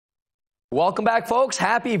Welcome back, folks.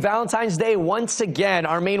 Happy Valentine's Day once again.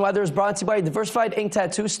 Our main weather is brought to you by Diversified Ink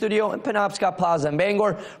Tattoo Studio in Penobscot Plaza in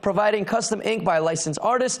Bangor, providing custom ink by licensed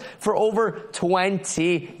artists for over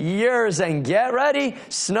 20 years. And get ready,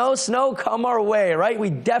 snow, come our way, right? We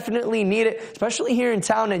definitely need it, especially here in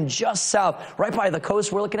town and just south, right by the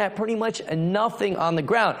coast. We're looking at pretty much nothing on the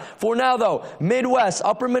ground. For now, though, Midwest,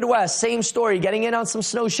 upper Midwest, same story, getting in on some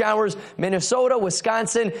snow showers, Minnesota,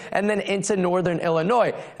 Wisconsin, and then into northern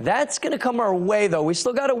Illinois. That's going to come our way, though. We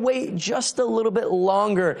still got to wait just a little bit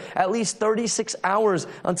longer, at least 36 hours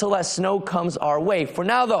until that snow comes our way. For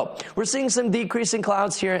now, though, we're seeing some decreasing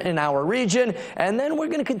clouds here in our region, and then we're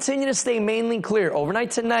going to continue to stay mainly clear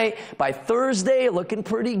overnight tonight. By Thursday, looking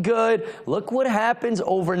pretty good. Look what happens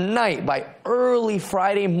overnight. By early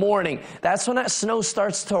Friday morning, that's when that snow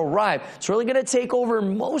starts to arrive. It's really going to take over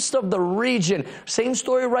most of the region. Same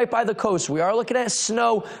story right by the coast. We are looking at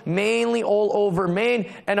snow mainly all over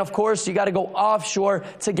Maine, and of course, you got to go offshore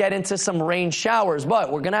to get into some rain showers.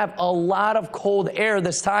 But we're going to have a lot of cold air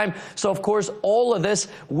this time. So, of course, all of this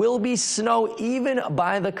will be snow even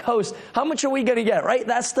by the coast. How much are we going to get, right?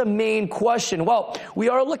 That's the main question. Well, we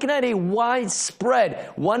are looking at a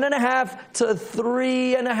widespread 1.5 to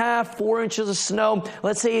 3.5, 4 inches of snow.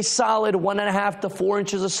 Let's say a solid 1.5 to 4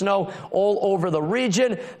 inches of snow all over the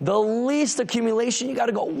region. The least accumulation, you got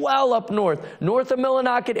to go well up north of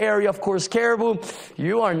Millinocket area, of course, Caribou.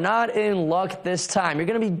 You are not in luck this time. You're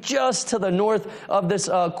going to be just to the north of this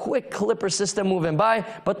quick clipper system moving by.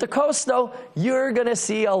 But the coast, though, you're going to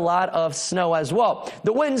see a lot of snow as well.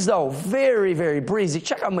 The winds, though, very, very breezy.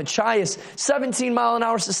 Check out Machias,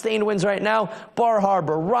 17-mile-an-hour sustained winds right now. Bar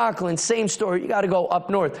Harbor, Rockland, same story. You got to go up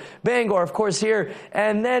north. Bangor, of course, here.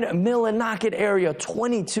 And then Millinocket area,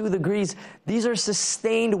 22 degrees. These are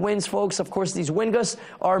sustained winds, folks. Of course, these wind gusts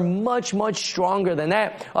are much, much stronger than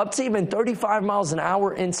that, up to even 35 miles an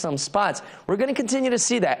hour in some spots. We're going to continue to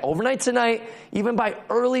see that overnight tonight. Even by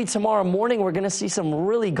early tomorrow morning, we're going to see some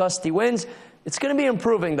really gusty winds. It's going to be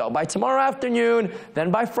improving, though. By tomorrow afternoon,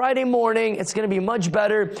 then by Friday morning, it's going to be much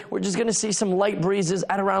better. We're just going to see some light breezes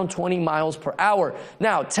at around 20 miles per hour.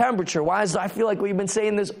 Now, temperature-wise, I feel like we've been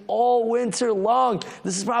saying this all winter long.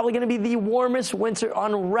 This is probably going to be the warmest winter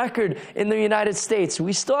on record in the United States.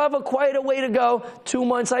 We still have quite a way to go, 2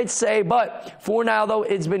 months, I'd say. But for now, though,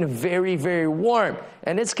 it's been very, very warm.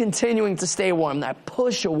 And it's continuing to stay warm. That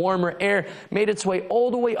push of warmer air made its way all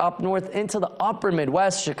the way up north into the upper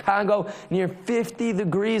Midwest. Chicago near 50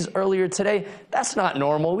 degrees earlier today. That's not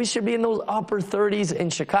normal. We should be in those upper 30s in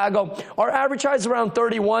Chicago. Our average high is around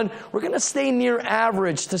 31. We're going to stay near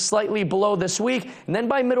average to slightly below this week. And then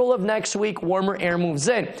by middle of next week, warmer air moves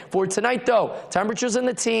in. For tonight, though, temperatures in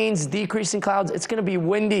the teens, decreasing clouds. It's going to be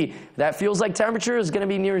windy. That feels like temperature is going to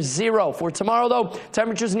be near zero. For tomorrow, though,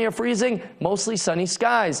 temperatures near freezing, mostly sunny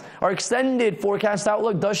skies. Our extended forecast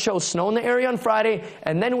outlook does show snow in the area on Friday,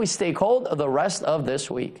 and then we stay cold the rest of this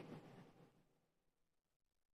week.